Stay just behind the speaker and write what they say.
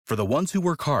For the ones who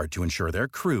work hard to ensure their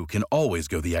crew can always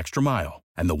go the extra mile,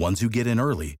 and the ones who get in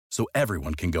early so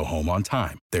everyone can go home on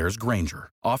time, there's Grainger,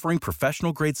 offering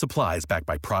professional-grade supplies backed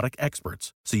by product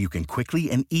experts so you can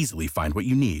quickly and easily find what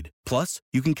you need. Plus,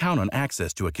 you can count on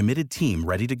access to a committed team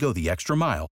ready to go the extra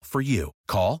mile for you.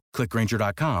 Call, click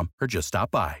Grainger.com, or just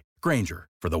stop by. Grainger,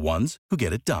 for the ones who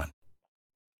get it done.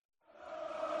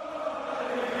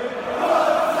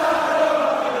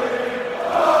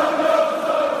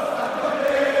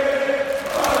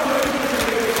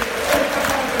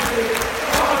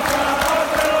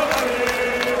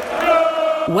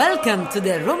 Welcome to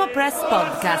the Roma Press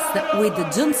Podcast with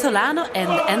John Solano and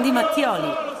Andy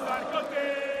Mattioli.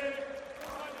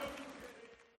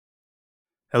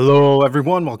 Hello,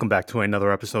 everyone. Welcome back to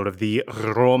another episode of the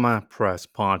Roma Press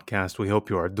Podcast. We hope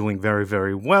you are doing very,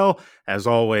 very well. As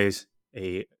always,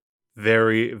 a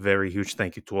very, very huge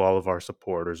thank you to all of our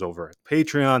supporters over at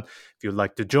Patreon. If you'd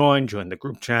like to join the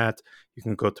group chat. You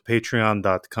can go to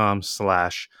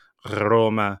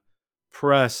patreon.com/Roma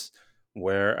Press,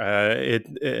 where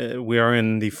we are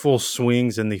in the full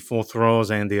swings and the full throes,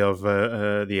 Andy, of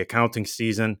the accounting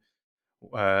season.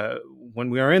 When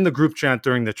we are in the group chat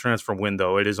during the transfer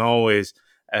window, it is always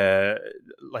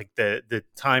like the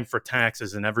time for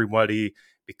taxes, and everybody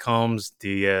becomes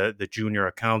the junior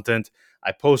accountant.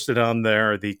 I posted on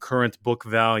there the current book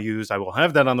values. I will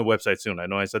have that on the website soon. I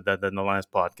know I said that in the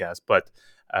last podcast, but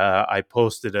I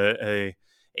posted a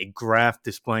graph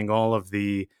displaying all of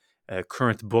the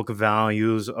current book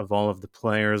values of all of the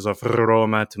players of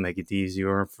Roma to make it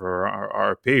easier for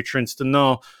our patrons to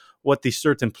know what the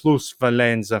certain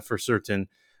plusvalenza for certain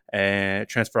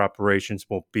transfer operations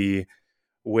will be,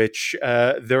 which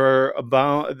there are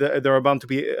bound to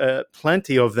be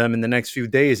plenty of them in the next few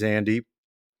days, Andy.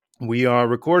 We are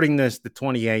recording this the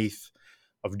 28th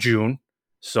of June,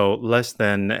 so less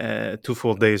than 2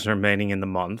 full days remaining in the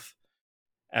month.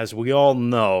 As we all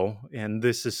know, and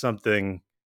this is something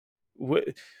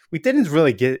we didn't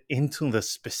really get into the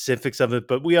specifics of it,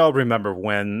 but we all remember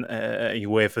when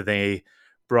UEFA, they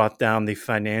brought down the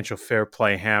financial fair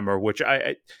play hammer, which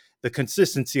the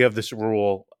consistency of this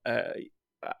rule,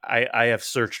 I have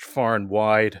searched far and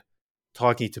wide,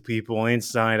 talking to people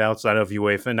inside, outside of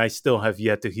UEFA, and I still have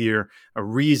yet to hear a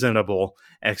reasonable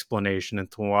explanation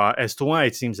as to why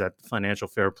it seems that financial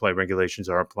fair play regulations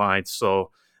are applied so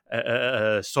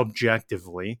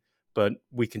subjectively. But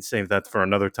we can save that for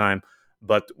another time.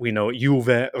 But we know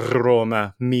Juve,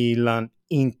 Roma, Milan,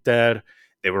 Inter,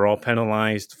 they were all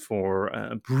penalized for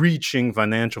breaching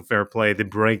financial fair play, the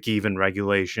break-even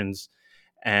regulations,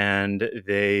 and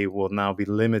they will now be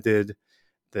limited.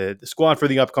 The squad for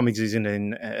the upcoming season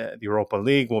in the Europa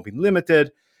League will be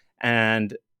limited,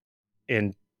 and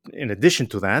in addition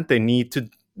to that, they need to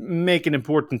make an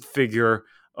important figure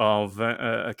of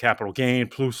a capital gain,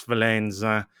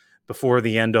 plusvalenza, before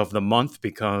the end of the month,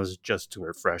 because just to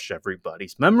refresh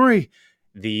everybody's memory,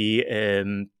 the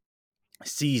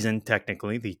season,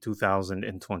 technically the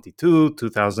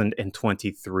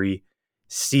 2022-2023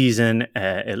 season,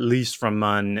 at least from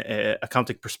an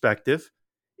accounting perspective,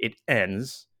 it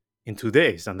ends in 2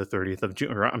 days on the 30th of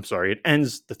June. It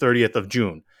ends the 30th of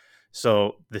June.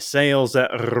 So the sales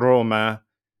that Roma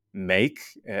make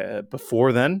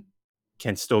before then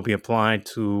can still be applied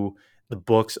to the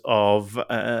books of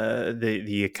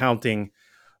the accounting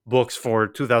books for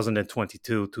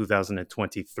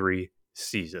 2022-2023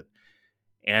 season.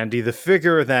 And the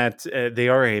figure that they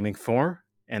are aiming for,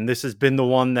 and this has been the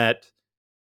one that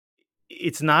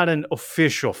it's not an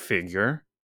official figure,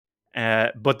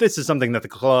 but this is something that the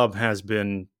club has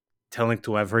been telling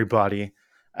to everybody,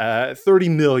 30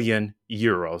 million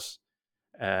euros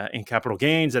in capital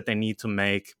gains that they need to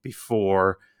make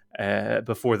before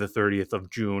the 30th of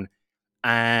June.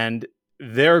 And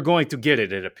they're going to get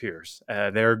it appears.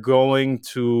 They're going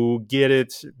to get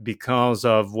it because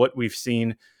of what we've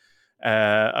seen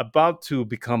about to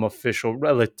become official.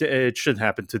 It should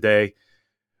happen today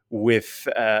with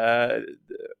Roma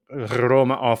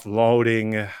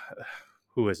offloading,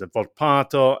 who is it,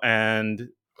 Volpato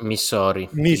and Missori,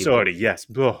 yes.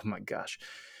 Oh, my gosh.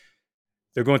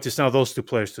 They're going to sell those two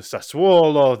players to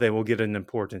Sassuolo. They will get an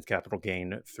important capital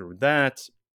gain through that.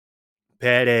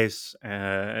 Perez,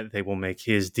 they will make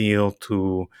his deal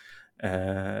to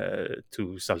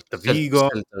Celta Vigo.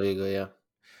 Yeah.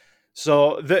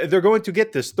 So they're going to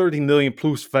get this 30 million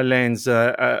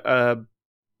plusvalenza.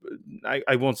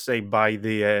 I won't say by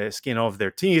the skin of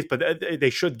their teeth, but they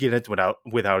should get it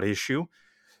without issue.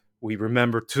 We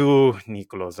remember too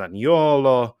Nicolo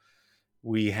Zaniolo.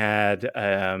 We had,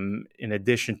 in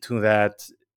addition to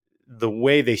that, the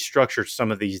way they structured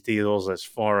some of these deals, as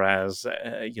far as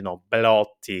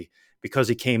Belotti because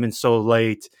he came in so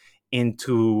late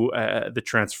into the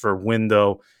transfer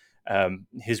window.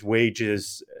 His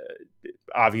wages,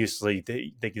 obviously,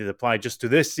 they get applied just to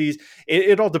this season.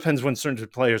 It all depends when certain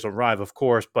players arrive, of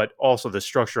course, but also the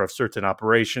structure of certain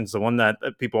operations. The one that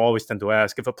people always tend to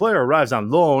ask, if a player arrives on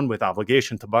loan with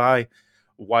obligation to buy,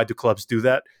 why do clubs do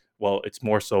that? Well, it's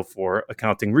more so for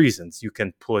accounting reasons. You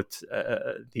can put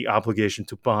the obligation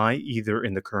to buy either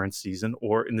in the current season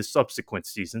or in the subsequent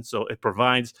season. So it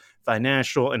provides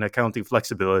financial and accounting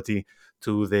flexibility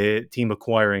to the team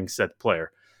acquiring said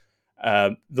player.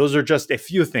 Those are just a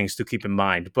few things to keep in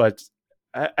mind. But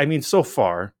I mean, so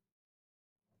far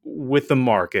with the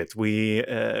market, we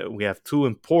have two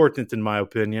important, in my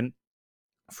opinion,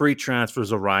 free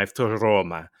transfers arrived to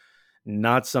Roma.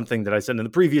 Not something that I said in the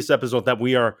previous episode that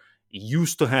we are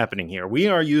used to happening here. We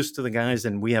are used to the guys,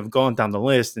 and we have gone down the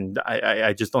list, and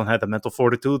I just don't have the mental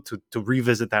fortitude to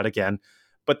revisit that again.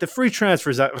 But the free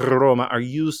transfers that Roma are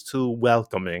used to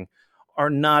welcoming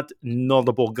are not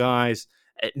notable guys,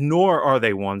 nor are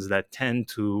they ones that tend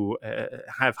to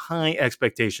have high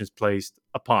expectations placed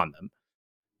upon them.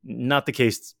 Not the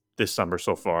case this summer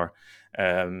so far.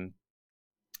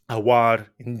 Awar,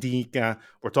 Indica,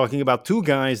 we're talking about two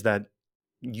guys that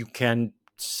you can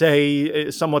say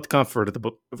somewhat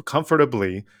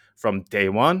comfortably from day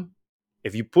one.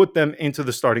 If you put them into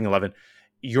the starting 11,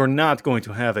 you're not going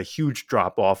to have a huge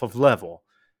drop off of level.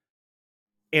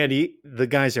 And the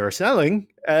guys that are selling,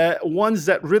 ones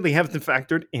that really haven't been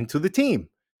factored into the team.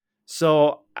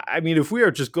 So, I mean, if we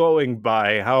are just going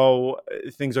by how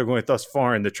things are going thus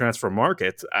far in the transfer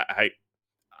market,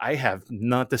 I have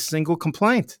not a single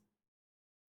complaint.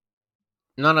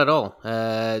 Not at all.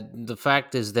 The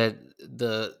fact is that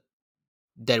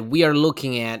we are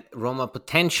looking at Roma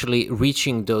potentially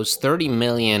reaching those 30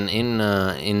 million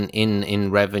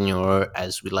in revenue, or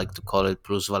as we like to call it,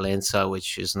 plusvalenza,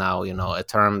 which is now a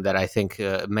term that I think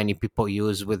many people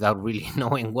use without really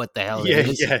knowing what the hell it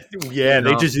is. Yeah.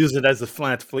 They just use it as a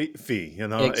flat fee.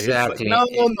 Exactly. It's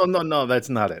like, no, that's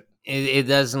not it. It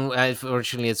doesn't.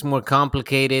 Unfortunately, it's more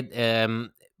complicated.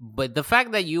 But the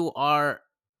fact that you are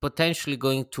potentially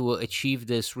going to achieve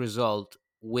this result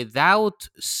without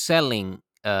selling,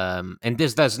 and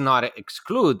this does not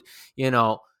exclude,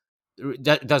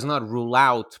 does not rule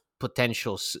out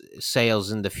potential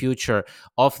sales in the future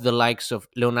of the likes of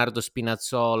Leonardo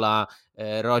Spinazzola,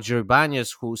 Roger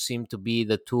Ibanez, who seem to be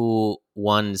the two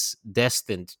ones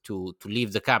destined to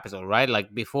leave the capital, right?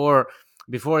 Like before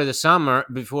the summer,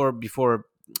 before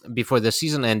the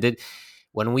season ended,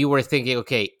 when we were thinking,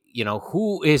 okay,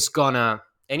 who is gonna,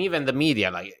 and even the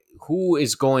media, like, who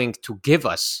is going to give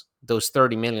us those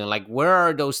 30 million? Like, where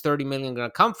are those 30 million going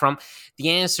to come from? The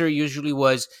answer usually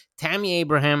was Tammy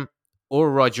Abraham or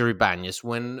Roger Ibanez.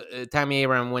 When Tammy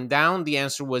Abraham went down, the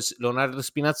answer was Leonardo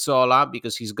Spinazzola,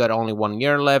 because he's got only 1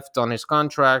 year left on his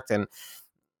contract, and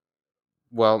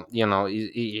well,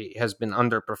 he has been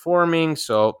underperforming,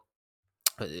 so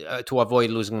to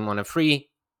avoid losing him on a free,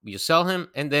 you sell him.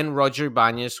 And then Roger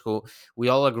Ibanez, who we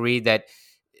all agree that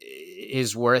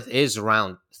his worth is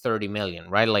around 30 million,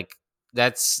 right? Like,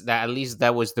 that's that, at least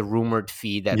that was the rumored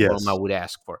fee that Roma would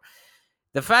ask for.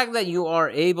 The fact that you are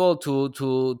able to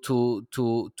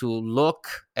look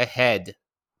ahead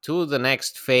to the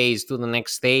next phase, to the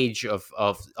next stage of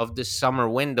this summer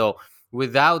window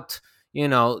without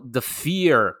the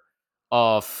fear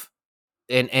of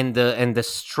and the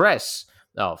stress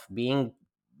of being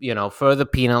further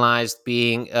penalized,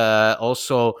 being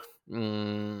also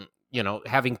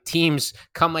having teams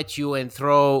come at you and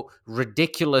throw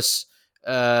ridiculous,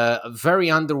 very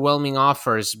underwhelming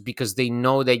offers because they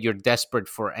know that you're desperate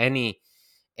for any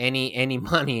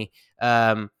money,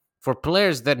 for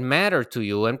players that matter to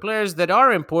you and players that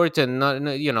are important.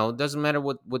 Doesn't matter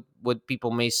what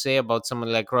people may say about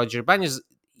someone like Roger Ibanez.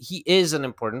 He is an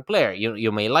important player.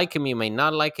 You may like him, you may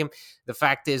not like him. The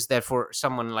fact is that for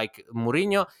someone like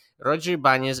Mourinho, Roger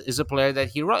Ibanez is a player that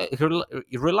he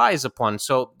relies upon.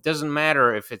 So it doesn't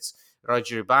matter if it's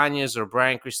Roger Ibanez or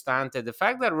Brian Cristante. The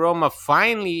fact that Roma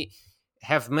finally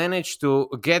have managed to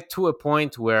get to a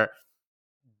point where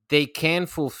they can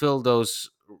fulfill those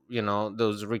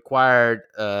required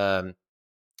 30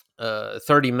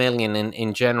 million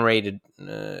in generated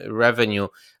revenue,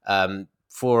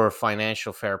 for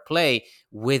financial fair play,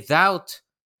 without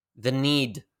the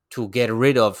need to get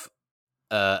rid of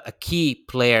a key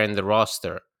player in the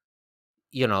roster.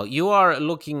 You are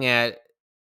looking at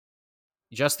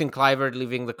Justin Kluivert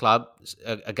leaving the club,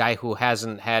 a guy who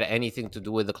hasn't had anything to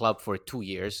do with the club for 2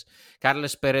 years.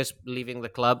 Carlos Perez leaving the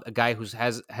club, a guy who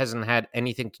hasn't had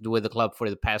anything to do with the club for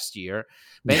the past year.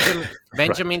 Right.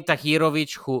 Benjamin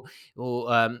Tahirovic, who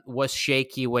was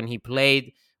shaky when he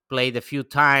played a few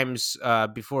times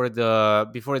before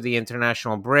the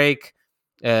international break,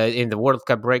 in the World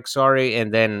Cup break, sorry,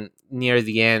 and then near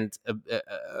the end,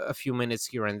 a few minutes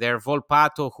here and there.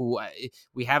 Volpato,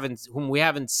 whom we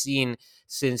haven't seen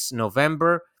since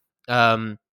November.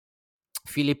 Um,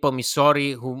 Filippo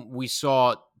Missori, whom we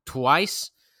saw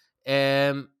twice,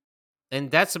 um, and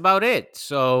that's about it.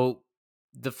 So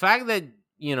the fact that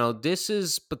this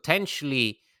is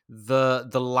potentially the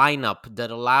lineup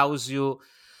that allows you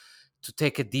to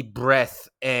take a deep breath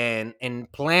and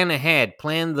plan ahead,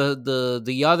 plan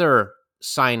the other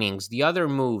signings, the other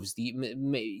moves,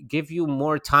 give you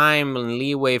more time and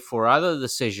leeway for other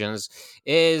decisions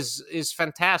is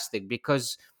fantastic,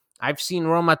 because I've seen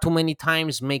Roma too many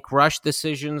times make rush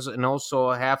decisions and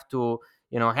also have to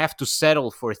settle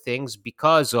for things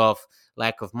because of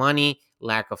lack of money,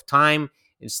 lack of time.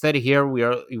 Instead, here we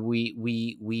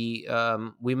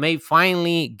may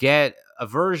finally get a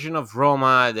version of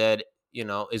Roma that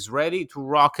is ready to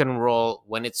rock and roll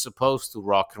when it's supposed to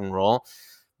rock and roll,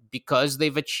 because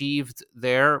they've achieved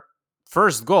their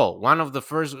first goal. One of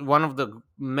the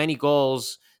many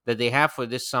goals that they have for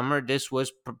this summer. This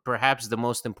was perhaps the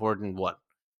most important one.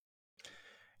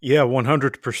 Yeah,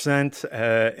 100%.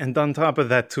 And on top of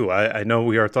that, too, I know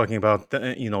we are talking about,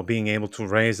 being able to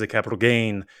raise the capital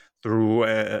gain through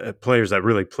players that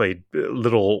really played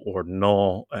little or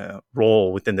no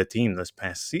role within the team this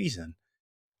past season.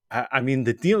 I mean,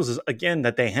 the deals, again,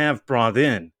 that they have brought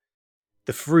in,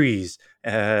 the freeze,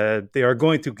 they are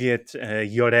going to get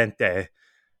Llorente.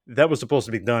 That was supposed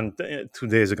to be done 2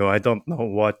 days ago. I don't know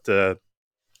what the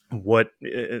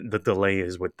delay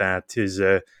is with that.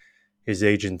 His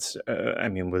agent,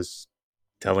 was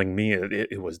telling me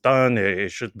it was done.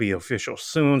 It should be official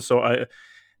soon. So I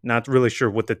not really sure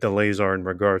what the delays are in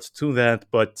regards to that.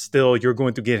 But still, you're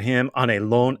going to get him on a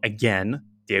loan again,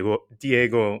 Diego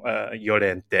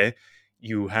Llorente.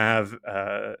 You have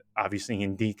obviously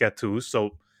Indica too.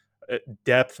 So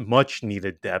depth, much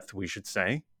needed depth, we should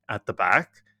say, at the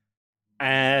back.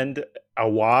 And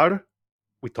Awar,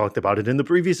 we talked about it in the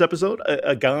previous episode,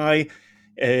 a guy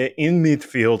in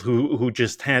midfield who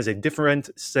just has a different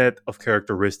set of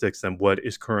characteristics than what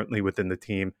is currently within the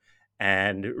team,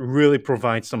 and really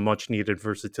provides some much needed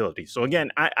versatility. So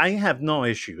again, I have no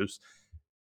issues.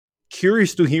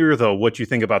 Curious to hear though what you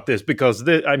think about this, because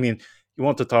you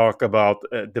want to talk about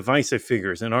divisive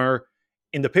figures in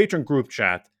the patron group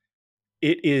chat.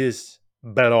 It is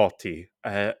Belotti.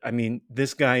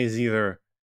 This guy is either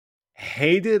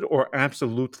hated or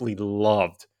absolutely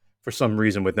loved for some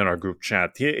reason within our group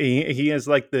chat. He is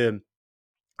like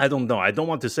I don't know. I don't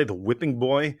want to say the whipping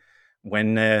boy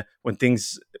when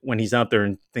he's out there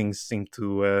and things seem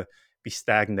to be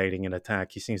stagnating in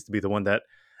attack. He seems to be the one that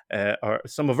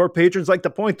some of our patrons like to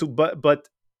point to. But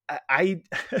I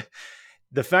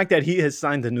the fact that he has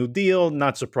signed a new deal,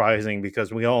 not surprising,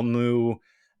 because we all knew.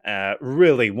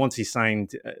 Really, once he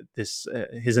signed his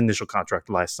initial contract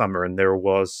last summer, and there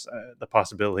was the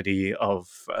possibility of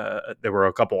there were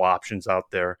a couple options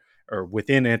out there or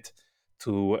within it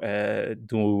to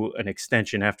do an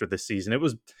extension after the season.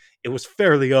 It was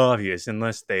fairly obvious,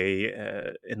 unless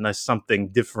something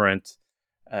different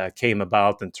came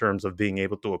about in terms of being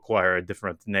able to acquire a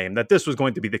different name, that this was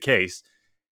going to be the case.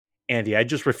 Andy, I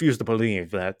just refuse to believe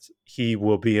that he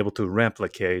will be able to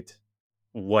replicate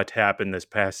what happened this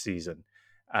past season.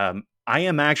 I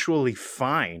am actually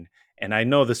fine, and I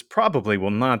know this probably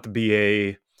will not be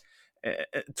a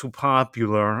too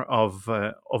popular of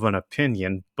an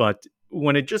opinion, but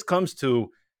when it just comes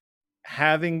to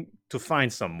having to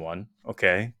find someone,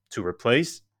 okay, to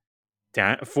replace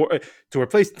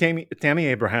Tammy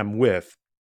Abraham with,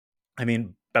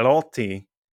 Belotti,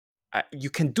 you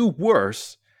can do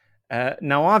worse.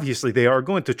 Now, obviously, they are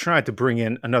going to try to bring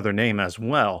in another name as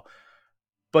well.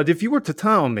 But if you were to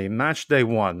tell me match day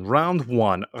 1, round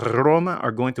 1, Roma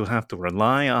are going to have to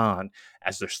rely on,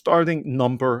 as their starting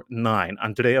number 9,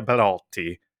 Andrea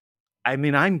Belotti,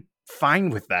 I'm fine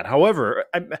with that. However,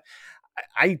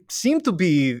 I seem to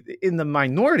be in the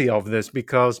minority of this,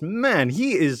 because, man,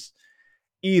 he is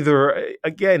either,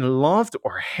 again, loved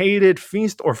or hated,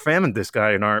 feast or famine, this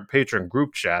guy in our Patreon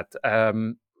group chat.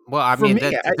 Well, I mean,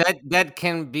 that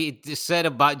can be said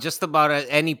about just about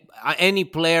any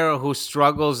player who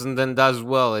struggles and then does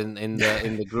well in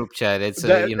the group chat. It's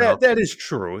that is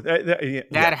true.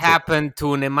 That happened to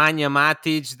Nemanja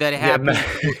Matic. That Yeah, happened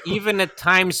to, even at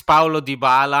times, Paulo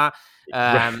Dybala.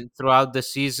 throughout the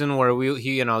season, where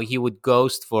he would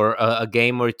ghost for a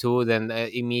game or two, then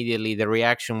immediately the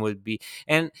reaction would be.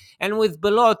 And with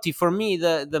Belotti, for me,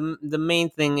 the main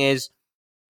thing is,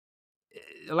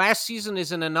 last season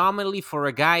is an anomaly for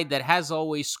a guy that has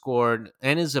always scored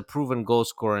and is a proven goal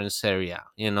scorer in Serie A.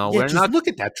 Yeah, We're just not. look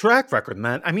at that track record,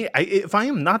 man. I mean, if I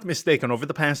am not mistaken, over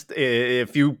the past,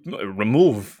 if you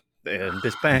remove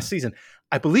this past season,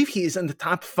 I believe he is in the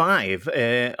top 5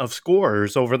 of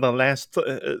scorers over the last,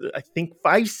 I think,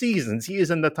 5 seasons. He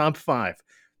is in the top 5.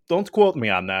 Don't quote me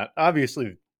on that.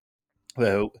 Obviously,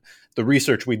 the the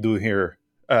research we do here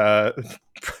uh,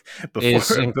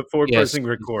 is before Yes, pressing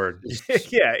record, is,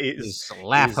 yeah, is is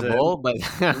laughable, but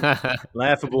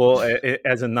laughable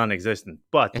as a non-existent.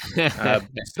 But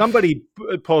somebody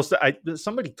posted,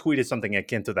 somebody tweeted something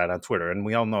akin to that on Twitter, and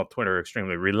we all know Twitter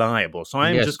extremely reliable. So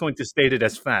I am yes, just going to state it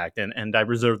as fact, and I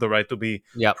reserve the right to be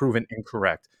yeah, proven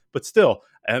incorrect. But still,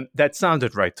 that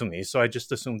sounded right to me, so I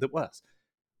just assumed it was.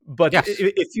 But yes.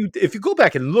 if you go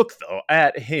back and look though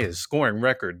at his scoring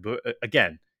record,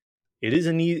 again, it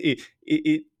isn't easy.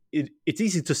 It's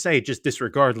easy to say just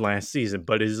disregard last season,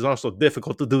 but it is also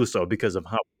difficult to do so because of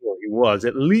how poor he was,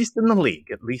 at least in the league.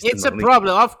 At least in It's the a league.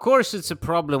 problem. Of course, it's a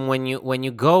problem when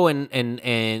you go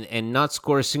and not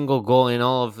score a single goal in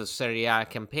all of the Serie A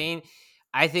campaign.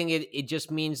 I think it just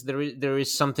means there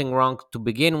is something wrong to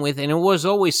begin with, and it was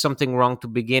always something wrong to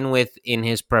begin with in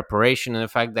his preparation, and the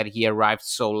fact that he arrived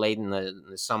so late in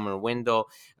the summer window.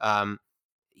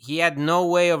 He had no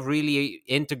way of really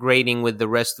integrating with the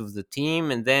rest of the team,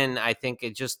 and then I think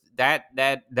it just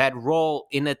that role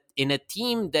in a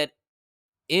team that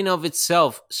in of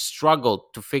itself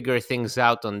struggled to figure things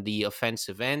out on the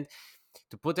offensive end,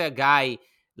 to put a guy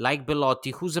like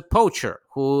Belotti, who's a poacher,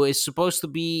 who is supposed to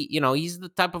be, he's the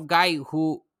type of guy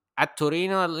who, at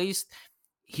Torino at least,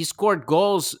 he scored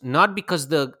goals not because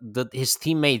his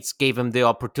teammates gave him the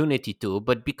opportunity to,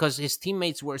 but because his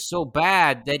teammates were so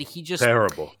bad that Terrible, he just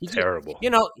terrible. you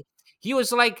know he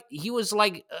was like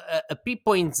a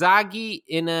Pippo Inzaghi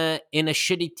in a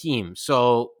shitty team.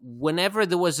 So whenever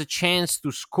there was a chance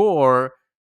to score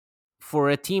for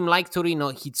a team like Torino,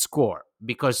 he'd score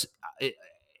because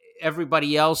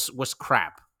everybody else was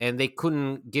crap and they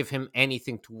couldn't give him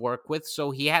anything to work with. So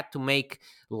he had to make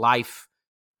life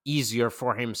easier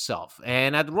for himself.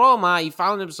 And at Roma, he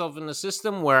found himself in a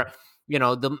system where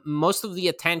the most of the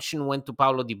attention went to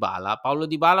Paulo Dybala. Paulo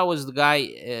Dybala was the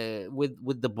guy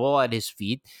with the ball at his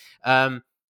feet. But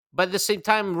at the same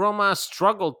time, Roma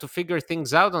struggled to figure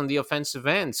things out on the offensive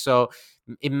end. So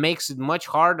it makes it much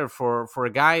harder for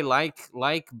a guy like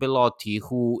Belotti,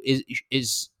 who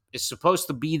is supposed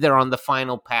to be there on the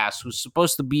final pass, who's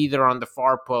supposed to be there on the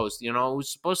far post, who's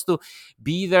supposed to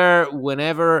be there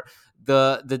whenever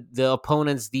the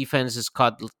opponent's defense is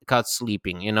caught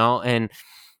sleeping,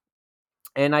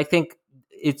 and I think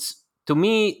it's, to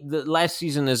me, the last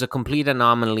season is a complete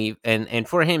anomaly, and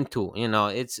for him too.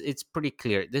 It's pretty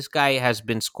clear this guy has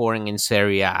been scoring in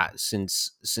Serie A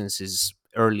since his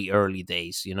early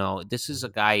days. This is a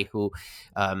guy who,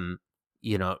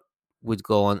 you know, would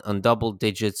go on double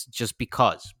digits just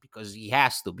because he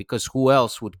has to, because who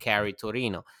else would carry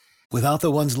Torino? Without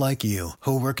the ones like you,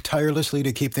 who work tirelessly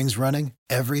to keep things running,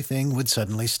 everything would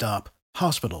suddenly stop.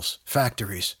 Hospitals,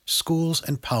 factories, schools,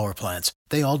 and power plants,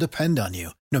 they all depend on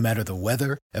you. No matter the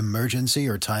weather, emergency,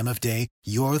 or time of day,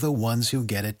 you're the ones who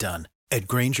get it done. At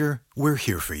Granger, we're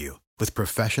here for you. With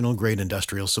professional-grade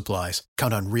industrial supplies,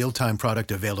 count on real-time product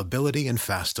availability and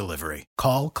fast delivery.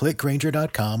 Call,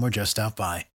 clickgranger.com, or just stop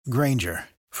by. Granger,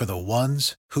 for the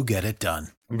ones who get it done.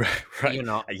 Right.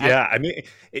 Yeah. I mean,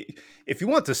 if you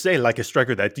want to say like a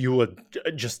striker that you would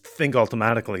just think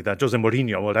automatically that Jose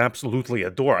Mourinho would absolutely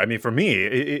adore. I mean, for me,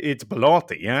 it's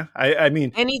Belotti. Yeah. I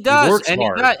mean, And he he does, works and he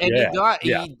hard. does, and Yeah.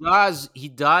 Yeah. he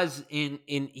does.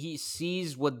 He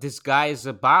sees what this guy is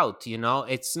about.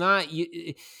 It's not.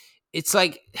 It's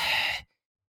like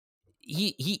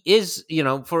he is.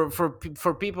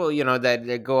 For people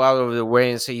that go out of their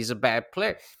way and say he's a bad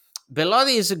player.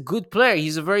 Belotti is a good player.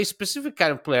 He's a very specific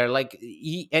kind of player. Like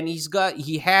he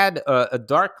had a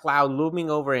dark cloud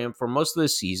looming over him for most of the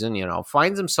season.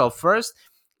 Finds himself first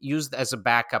used as a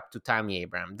backup to Tammy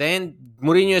Abraham. Then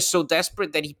Mourinho is so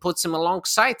desperate that he puts him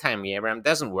alongside Tammy Abraham.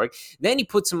 Doesn't work. Then he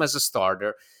puts him as a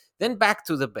starter. Then back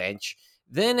to the bench.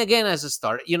 Then again as a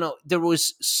starter. There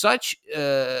was such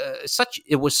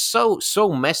it was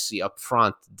so messy up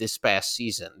front this past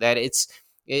season that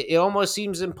it almost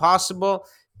seems impossible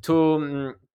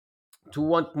to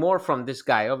want more from this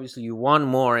guy. Obviously, you want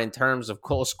more in terms of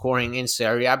goal scoring in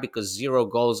Serie A because 0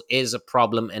 goals is a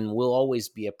problem and will always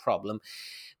be a problem.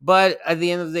 But at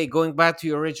the end of the day, going back to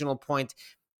your original point,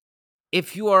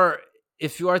 if you are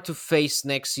to face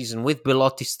next season with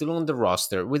Belotti still on the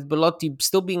roster, with Belotti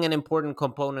still being an important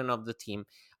component of the team,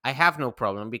 I have no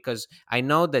problem, because I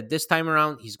know that this time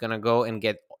around he's gonna go and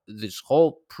get this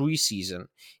whole preseason.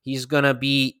 He's gonna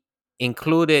be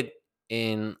included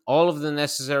in all of the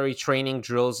necessary training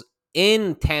drills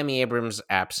in Tammy Abrams'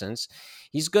 absence.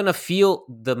 He's gonna feel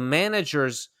the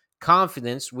manager's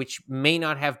confidence, which may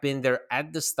not have been there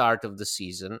at the start of the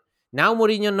season. Now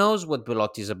Mourinho knows what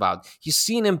Belotti's about. He's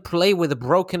seen him play with a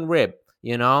broken rib,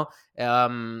 you know.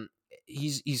 Um,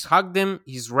 he's hugged him.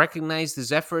 He's recognized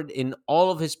his effort in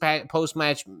all of his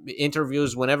post-match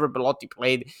interviews. Whenever Belotti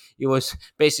played, he was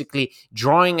basically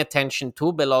drawing attention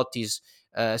to Belotti's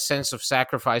sense of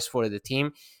sacrifice for the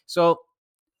team. So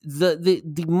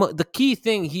the key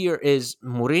thing here is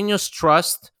Mourinho's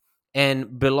trust and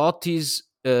Belotti's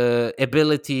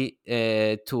ability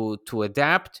to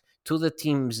adapt to the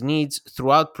team's needs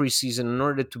throughout preseason in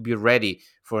order to be ready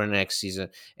for the next season,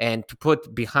 and to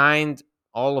put behind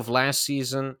all of last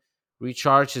season,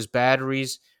 recharge his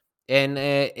batteries,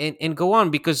 and go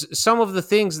on. Because some of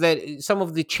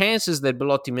the chances that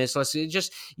Belotti missed,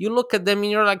 just you look at them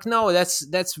and you're like, no, that's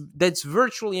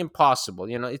virtually impossible.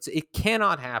 It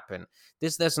cannot happen.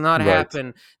 This does not Right.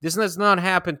 happen. This does not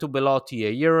happen to Belotti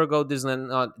a year ago. This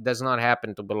does not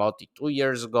happen to Belotti 2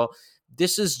 years ago.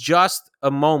 This is just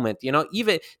a moment.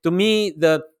 Even to me,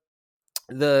 the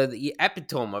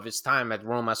epitome of his time at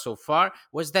Roma so far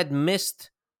was that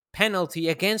missed penalty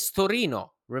against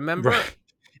Torino. Remember? Right.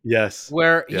 Yes.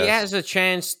 Where he Yes. has a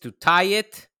chance to tie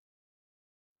it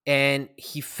and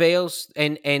he fails,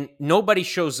 and nobody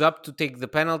shows up to take the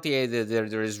penalty.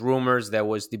 There is rumors that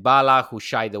was Dybala who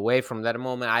shied away from that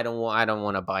moment. I don't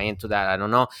want to buy into that. I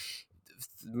don't know.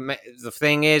 The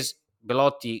thing is,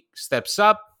 Belotti steps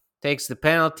up, takes the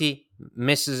penalty,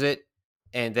 misses it,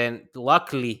 and then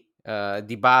luckily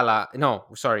Dybala, no,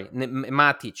 sorry,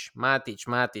 Matic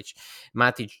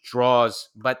draws.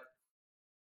 But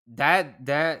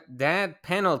that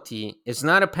penalty is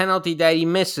not a penalty that he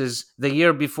misses the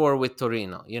year before with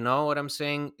Torino. You know what I'm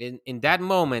saying? In that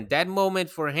moment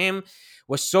for him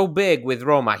was so big with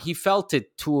Roma. He felt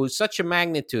it to such a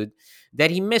magnitude that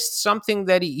he missed something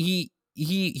that he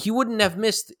wouldn't have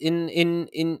missed in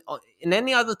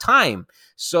any other time.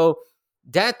 So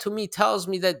that to me tells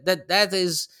me that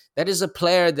is a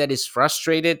player that is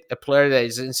frustrated, a player that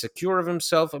is insecure of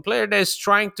himself, a player that is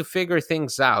trying to figure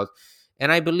things out.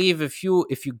 And I believe if you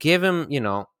give him,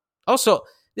 also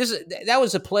that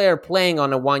was a player playing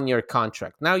on a 1-year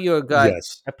contract. Now you're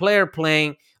Yes. a player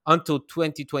playing until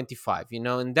 2025,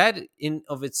 and that in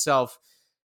of itself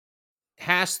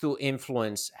has to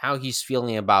influence how he's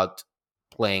feeling about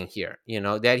playing here.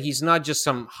 That he's not just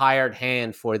some hired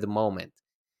hand for the moment.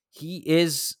 He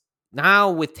is now,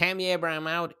 with Tammy Abraham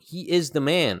out, he is the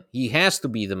man. He has to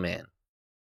be the man.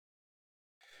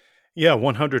 Yeah,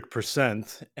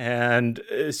 100%. And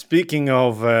speaking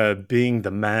of being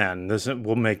the man,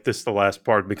 we'll make this the last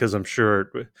part, because I'm sure,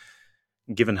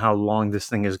 given how long this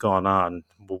thing has gone on,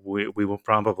 we will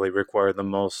probably require the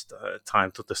most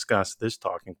time to discuss this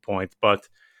talking point. But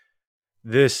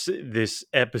this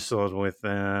episode with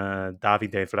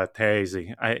Davide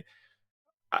Frattesi,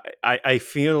 I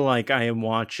feel like I am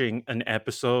watching an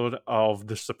episode of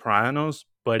The Sopranos,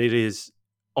 but it is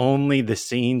only the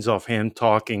scenes of him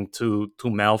talking to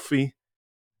Melfi,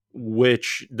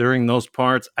 which during those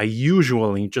parts I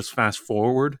usually just fast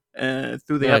forward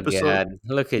through the Oh episode. God,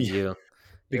 look at Yeah, you.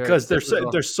 because they're so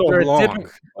You're a long.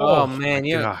 typical. Oh Oh my man,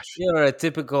 gosh. you're a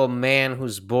typical man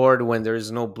who's bored when there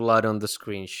is no blood on the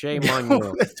screen. Shame on No,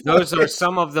 you. Those are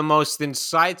some of the most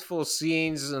insightful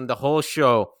scenes in the whole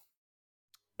show.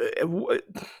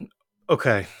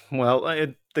 Okay, well,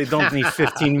 they don't need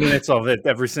 15 minutes of it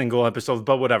every single episode,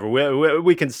 but whatever.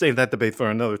 We can save that debate for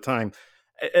another time.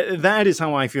 That is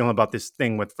how I feel about this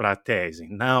thing with Frattesi.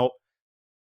 Now,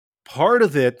 part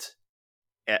of it,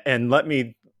 and let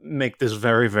me make this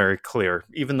very, very clear,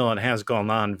 even though it has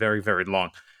gone on very, very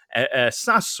long,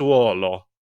 Sassuolo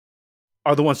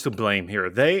are the ones to blame here.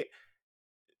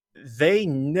 They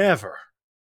never,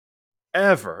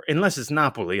 ever, unless it's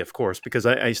Napoli, of course, because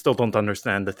I still don't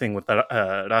understand the thing with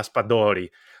Raspadori.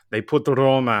 They put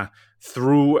Roma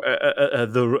through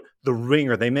the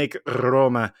ringer. They make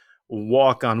Roma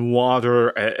walk on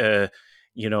water,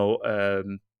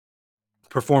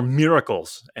 perform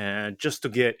miracles just to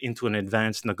get into an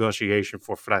advanced negotiation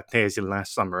for Frattesi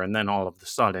last summer. And then all of a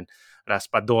sudden,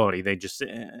 Raspadori,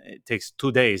 it takes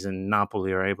 2 days and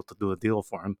Napoli are able to do a deal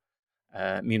for him.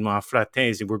 Meanwhile,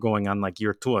 Frattesi, we're going on like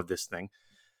year 2 of this thing.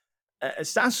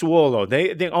 Sassuolo,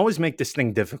 they always make this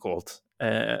thing difficult.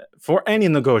 for any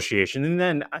negotiation. And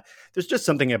then there's just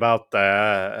something about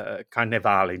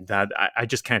Carnevali that I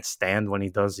just can't stand when he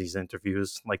does these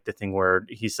interviews, like the thing where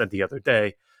he said the other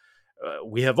day,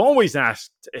 we have always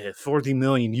asked 40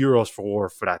 million euros for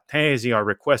Frattesi. Our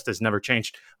request has never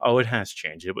changed. Oh, it has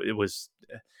changed. It was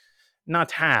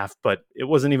not half, but it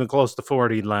wasn't even close to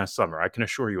 40 last summer. I can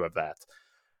assure you of that.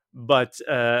 But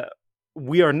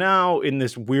we are now in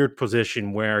this weird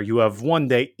position where you have one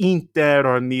day Inter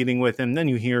are meeting with him, then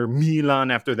you hear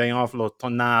Milan after they offload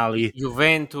Tonali.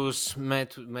 Juventus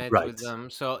met Right. with them,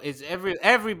 so it's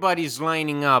everybody's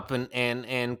lining up, and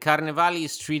Carnevali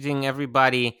is treating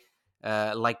everybody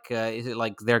like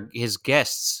they're his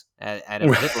guests at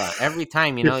a villa. Every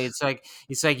time, it's like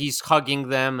he's hugging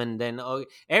them, and then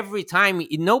every time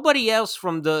nobody else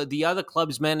from the other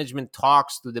club's management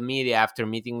talks to the media after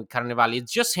meeting with Carnevali.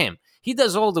 It's just him. He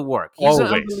does all the work. He's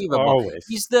unbelievable. Always.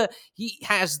 He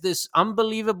has this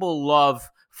unbelievable love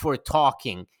for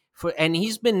talking. And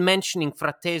he's been mentioning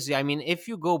Frattesi. I mean, if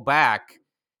you go back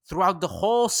throughout the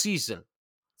whole season,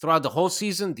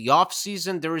 the off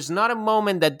season, there is not a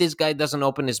moment that this guy doesn't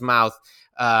open his mouth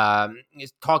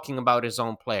talking about his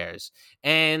own players.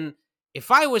 And if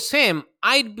I was him,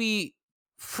 I'd be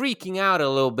freaking out a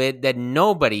little bit that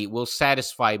nobody will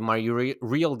satisfy my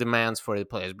real demands for the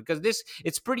players, because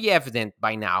it's pretty evident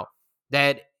by now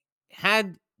that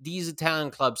had these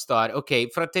Italian clubs thought, okay,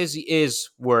 Frattesi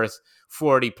is worth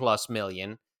 40 plus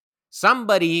million,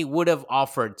 somebody would have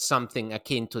offered something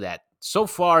akin to that. So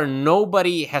far,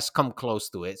 nobody has come close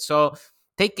to it. So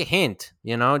take a hint,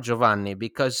 Giovanni,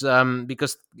 because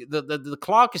the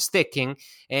clock is ticking,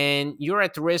 and you're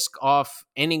at risk of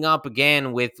ending up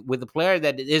again with a player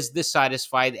that is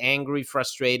dissatisfied, angry,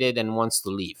 frustrated, and wants to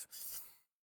leave.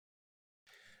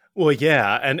 Well,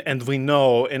 yeah, and we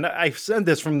know, and I've said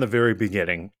this from the very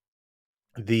beginning,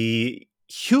 the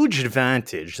huge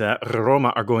advantage that Roma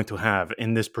are going to have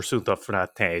in this pursuit of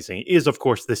Frattesi is, of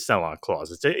course, this sell-on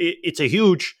clause. It's a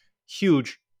huge,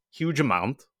 huge, huge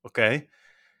amount, okay?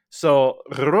 So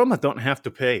Roma don't have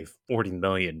to pay 40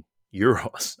 million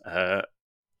euros.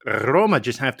 Roma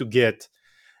just have to get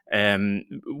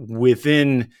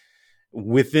within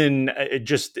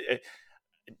just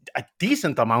a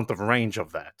decent amount of range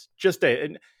of that.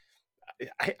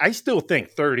 I still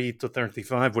think 30 to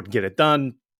 35 would get it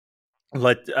done.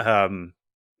 Let's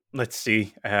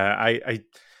see. I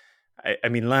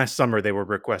mean, last summer they were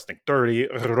requesting 30.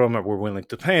 Roma were willing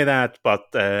to pay that, but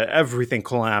everything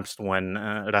collapsed when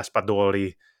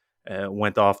Raspadori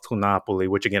went off to Napoli,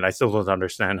 which, again, I still don't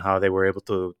understand how they were able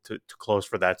to close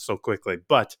for that so quickly.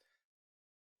 But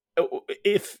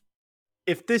if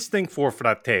this thing for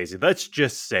Frattesi, let's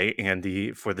just say,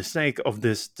 Andy, for the sake of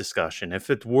this discussion, if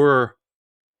it were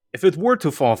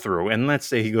to fall through, and let's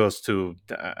say he goes to,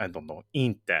 I don't know,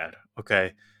 Inter,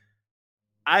 okay,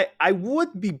 I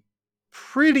would be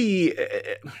pretty,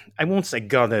 I won't say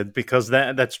gutted, because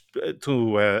that's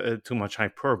too much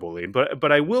hyperbole,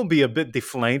 but I will be a bit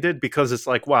deflated, because it's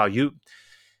like, wow, you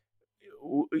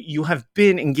have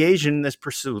been engaged in this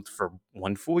pursuit for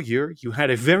 1 full year. You had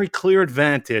a very clear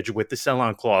advantage with the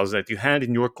sell-on clause that you had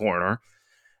in your corner,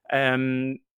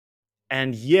 and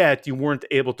yet you weren't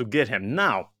able to get him.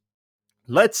 Now,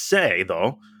 let's say,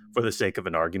 though, for the sake of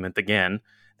an argument again,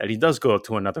 that he does go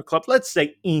to another club. Let's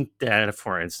say Inter,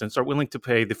 for instance, are willing to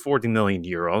pay the 40 million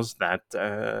euros that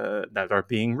are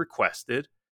being requested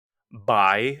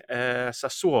by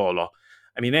Sassuolo.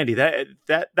 I mean, Andy,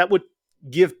 that would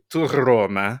give to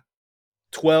Roma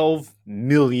 12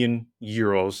 million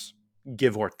euros,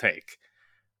 give or take.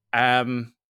 I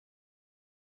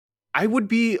would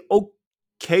be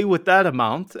okay with that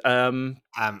amount.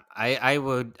 I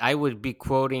would be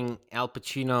quoting Al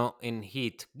Pacino in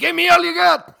Heat. Give me all you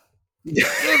got.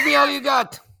 Give me all you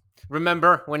got.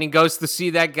 Remember when he goes to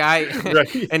see that guy,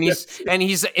 right, and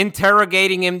he's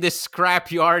interrogating him this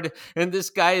scrapyard, and this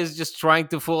guy is just trying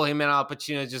to fool him, and Al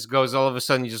Pacino just goes, all of a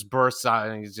sudden he just bursts out,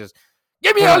 and he's just,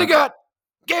 give me all you got.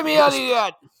 Give me all you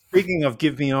got. Speaking of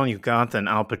give me all you got and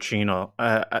Al Pacino,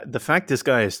 the fact this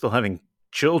guy is still having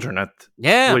children at,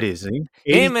 what is he?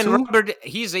 82? Him and Robert,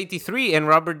 he's 83, and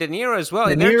Robert De Niro as well.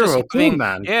 De Niro too,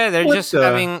 man. Yeah, they're just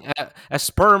having a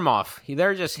sperm off.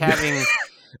 They're just having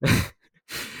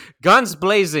guns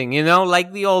blazing,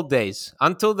 like the old days,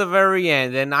 until the very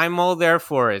end, and I'm all there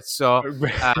for it. So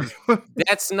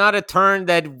that's not a turn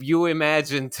that you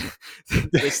imagined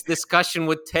this discussion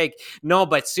would take. No,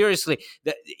 but seriously,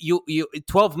 you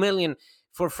 12 million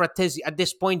for Frattesi at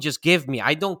this point, just give me.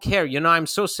 I don't care. I'm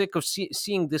so sick of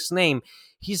seeing this name.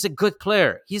 He's a good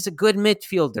player. He's a good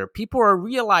midfielder. People are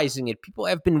realizing it. People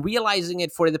have been realizing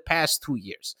it for the past 2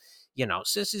 years.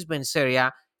 Since he's been Serie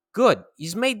A, Good.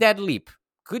 He's made that leap.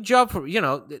 Good job for,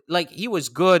 like he was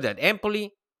good at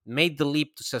Empoli, made the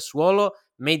leap to Sassuolo,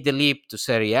 made the leap to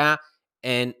Serie A,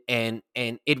 and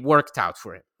it worked out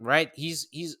for him, right? He's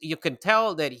you can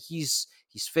tell that he's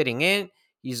fitting in.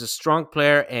 He's a strong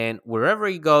player, and wherever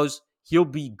he goes, he'll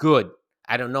be good.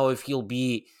 I don't know if he'll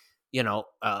be,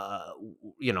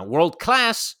 world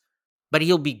class, but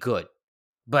he'll be good.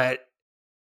 But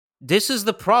this is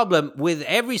the problem with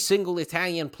every single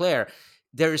Italian player.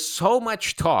 There is so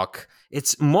much talk.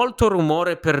 It's molto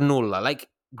rumore per nulla. Like,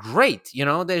 great,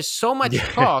 there's so much Yeah.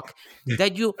 talk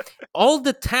that all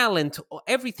the talent,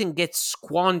 everything gets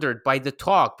squandered by the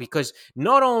talk, because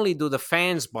not only do the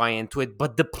fans buy into it,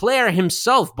 but the player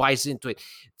himself buys into it.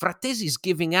 Frattesi is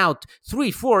giving out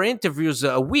 3-4 interviews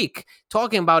a week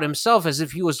talking about himself as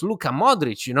if he was Luka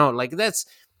Modric, like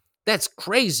that's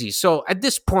crazy. So at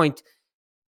this point,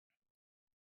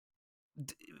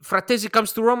 Frattesi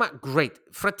comes to Roma, great.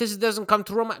 Frattesi doesn't come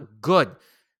to Roma, good.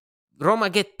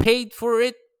 Roma get paid for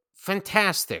it,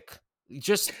 fantastic.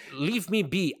 Just leave me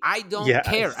be. I don't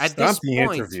care at Stop this the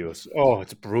point. interviews. Oh,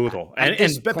 it's brutal. At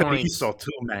this And Beppe point, Rizzo too,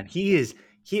 man. He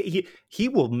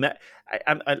will.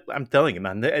 I'm telling you,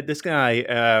 man. This guy.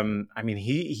 I mean,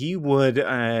 he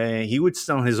would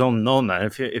sell his own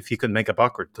nonna if he could make a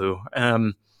buck or two. I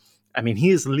mean, he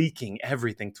is leaking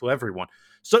everything to everyone.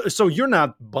 So you're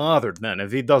not bothered then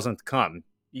if he doesn't come.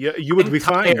 You would I'm be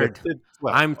fine tired. with it.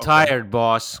 Well, I'm okay. tired,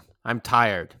 boss. I'm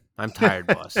tired,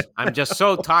 boss. I'm just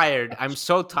so tired. I'm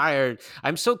so tired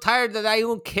that I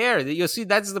don't care. You see,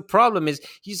 that's the problem. Is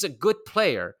he's a good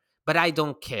player, but I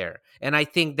don't care. And I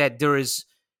think that there is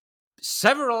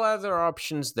several other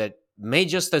options that may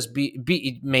just as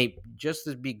be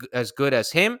as good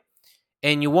as him.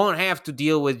 And you won't have to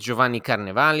deal with Giovanni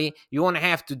Carnevali. You won't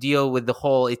have to deal with the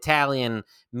whole Italian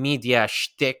media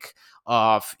shtick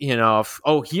of,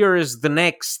 here is the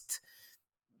next,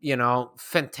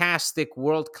 fantastic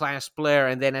world-class player.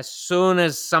 And then as soon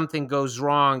as something goes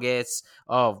wrong, it's,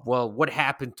 oh, well, what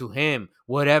happened to him?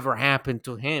 Whatever happened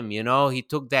to him? He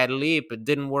took that leap. It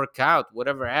didn't work out.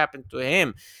 Whatever happened to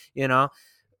him?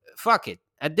 Fuck it.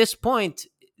 At this point,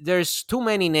 there's too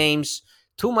many names,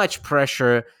 too much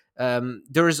pressure.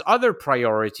 There's other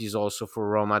priorities also for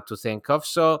Roma to think of.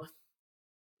 So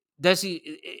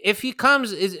if he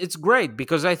comes, it's great,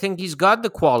 because I think he's got the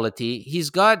quality.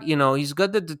 He's got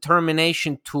the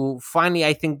determination to finally,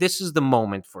 I think this is the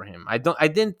moment for him. I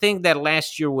didn't think that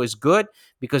last year was good,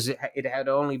 because it had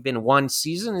only been one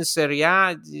season in Serie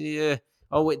A.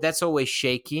 That's always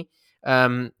shaky.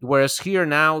 Whereas here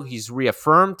now, he's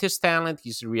reaffirmed his talent.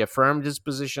 He's reaffirmed his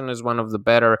position as one of the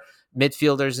better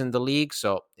midfielders in the league.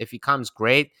 So if he comes,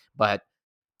 great. But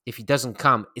if he doesn't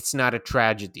come, it's not a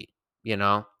tragedy.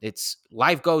 It's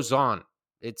life goes on.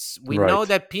 We know Right.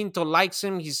 that Pinto likes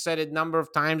him. He's said it a number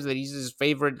of times that he's his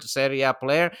favorite Serie A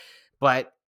player.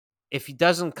 But if he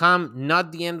doesn't come,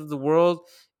 not the end of the world.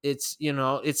 It's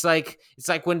like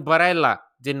when Barella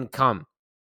didn't come.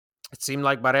 It seemed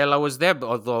like Barella was there,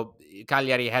 although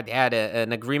Cagliari had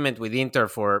an agreement with Inter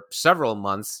for several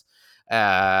months,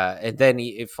 and then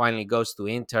it finally goes to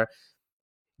Inter.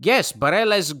 Yes,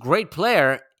 Barella is a great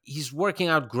player. He's working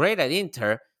out great at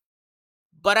Inter,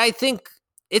 but I think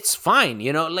it's fine.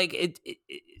 Like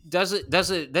does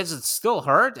it still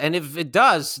hurt? And if it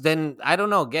does, then I don't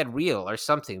know, get real or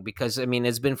something. Because I mean,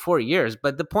 it's been 4 years.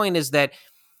 But the point is that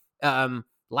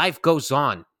life goes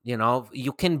on.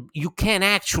 You can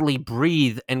actually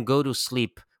breathe and go to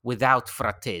sleep without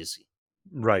Frattesi.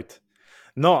 Right.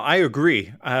 No, I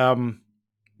agree.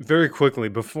 Very quickly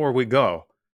before we go,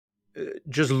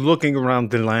 just looking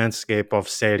around the landscape of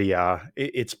Serie A,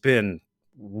 it's been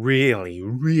really,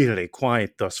 really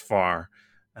quiet thus far.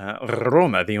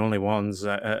 Roma, the only ones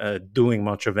doing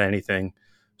much of anything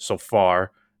so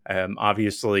far.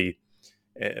 Obviously,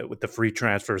 with the free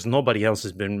transfers, nobody else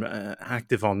has been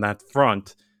active on that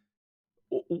front.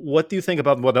 What do you think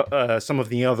about what some of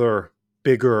the other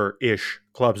bigger-ish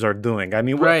clubs are doing? I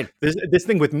mean, Right. this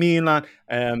thing with Milan.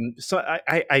 So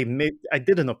I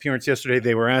did an appearance yesterday.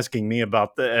 They were asking me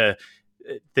about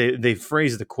they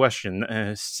phrased the question,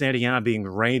 Serie A being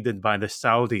raided by the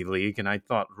Saudi league, and I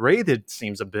thought raided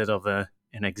seems a bit of an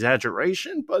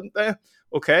exaggeration, but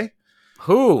okay.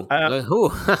 Who?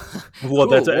 Who? Well,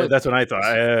 Who? that's what I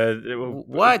thought.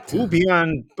 What? Who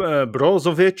beyond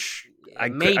Brozovic? I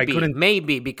couldn't.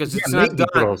 Maybe because Yeah, it's not maybe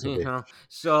done. Brozovic.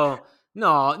 So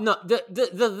no.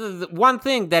 The one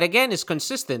thing that again is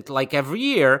consistent, like every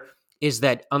year, is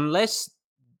that unless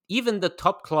even the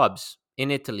top clubs in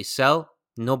Italy sell,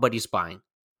 nobody's buying.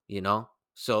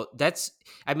 So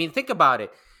think about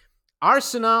it.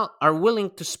 Arsenal are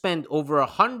willing to spend over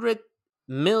 100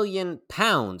 million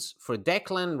for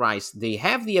Declan Rice. They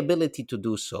have the ability to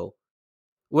do so.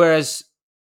 Whereas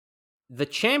the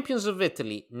champions of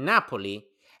Italy, Napoli,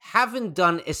 haven't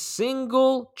done a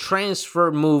single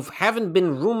transfer move, haven't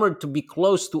been rumored to be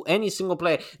close to any single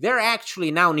player. They're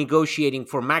actually now negotiating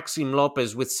for Maxim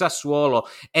Lopez with Sassuolo,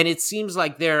 and it seems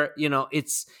like they're,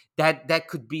 it's that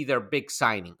could be their big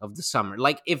signing of the summer.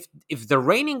 Like if the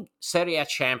reigning Serie A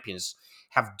champions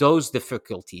have those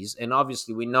difficulties, and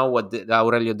obviously we know what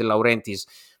Aurelio De Laurentiis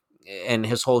and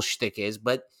his whole shtick is,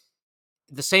 but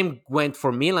the same went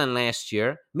for Milan last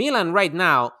year. Milan right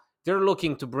now, they're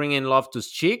looking to bring in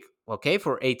Loftus-Cheek, okay,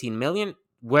 for 18 million.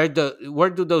 Where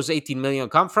do those 18 million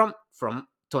come from? From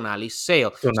Tonali's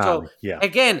sale. So yeah.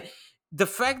 again, the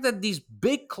fact that these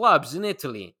big clubs in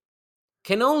Italy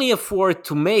can only afford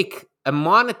to make a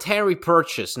monetary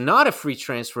purchase, not a free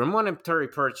transfer, a monetary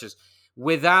purchase,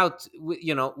 without,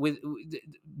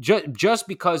 just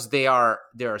because they are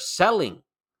selling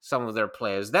some of their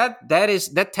players.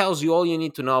 That tells you all you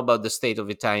need to know about the state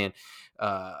of Italian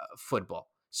football.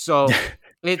 So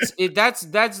that's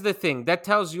the thing. That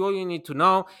tells you all you need to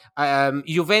know.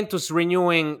 Juventus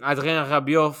renewing Adrien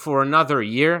Rabiot for another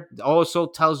year also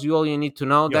tells you all you need to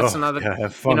know. That's another. Yeah,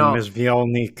 have fun, Ms.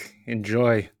 Vialnik.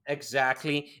 Enjoy.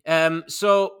 Exactly.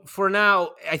 So for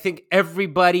now, I think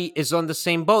everybody is on the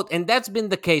same boat, and that's been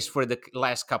the case for the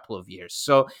last couple of years.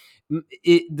 So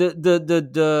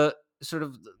the sort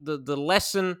of the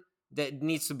lesson that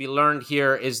needs to be learned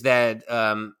here is that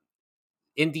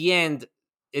in the end,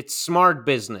 it's smart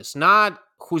business, not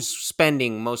who's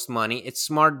spending most money. It's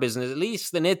smart business, at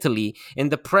least in Italy in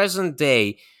the present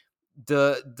day.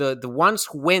 The ones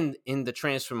who win in the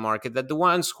transfer market, that the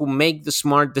ones who make the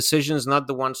smart decisions, not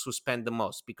the ones who spend the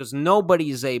most, because nobody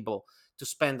is able to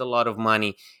spend a lot of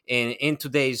money in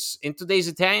today's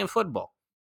Italian football.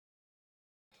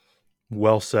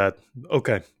 Well said.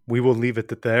 Okay, we will leave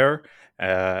it there.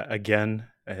 Again,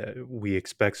 we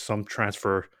expect some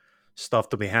transfer stuff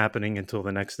to be happening until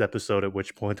the next episode, at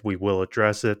which point we will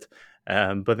address it.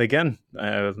 But again,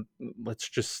 let's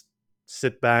just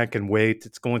sit back and wait.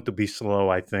 It's going to be slow,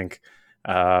 I think,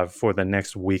 for the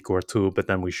next week or two, but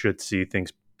then we should see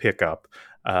things pick up.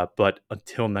 But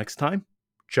until next time,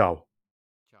 ciao.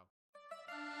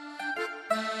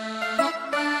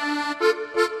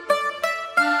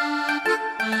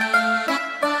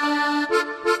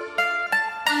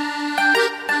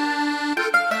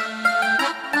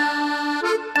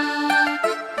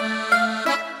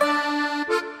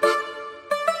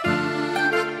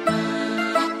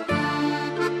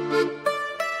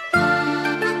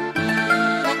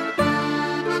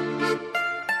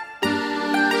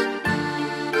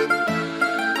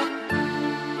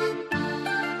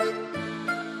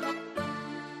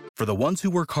 For the ones who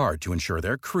work hard to ensure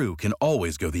their crew can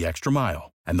always go the extra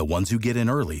mile, and the ones who get in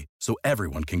early so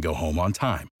everyone can go home on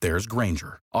time, there's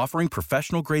Grainger, offering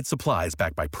professional-grade supplies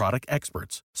backed by product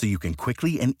experts so you can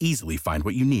quickly and easily find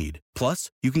what you need.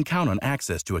 Plus, you can count on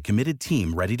access to a committed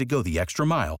team ready to go the extra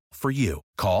mile for you.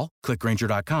 Call, click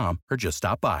Grainger.com, or just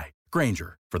stop by.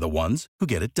 Grainger, for the ones who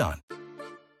get it done.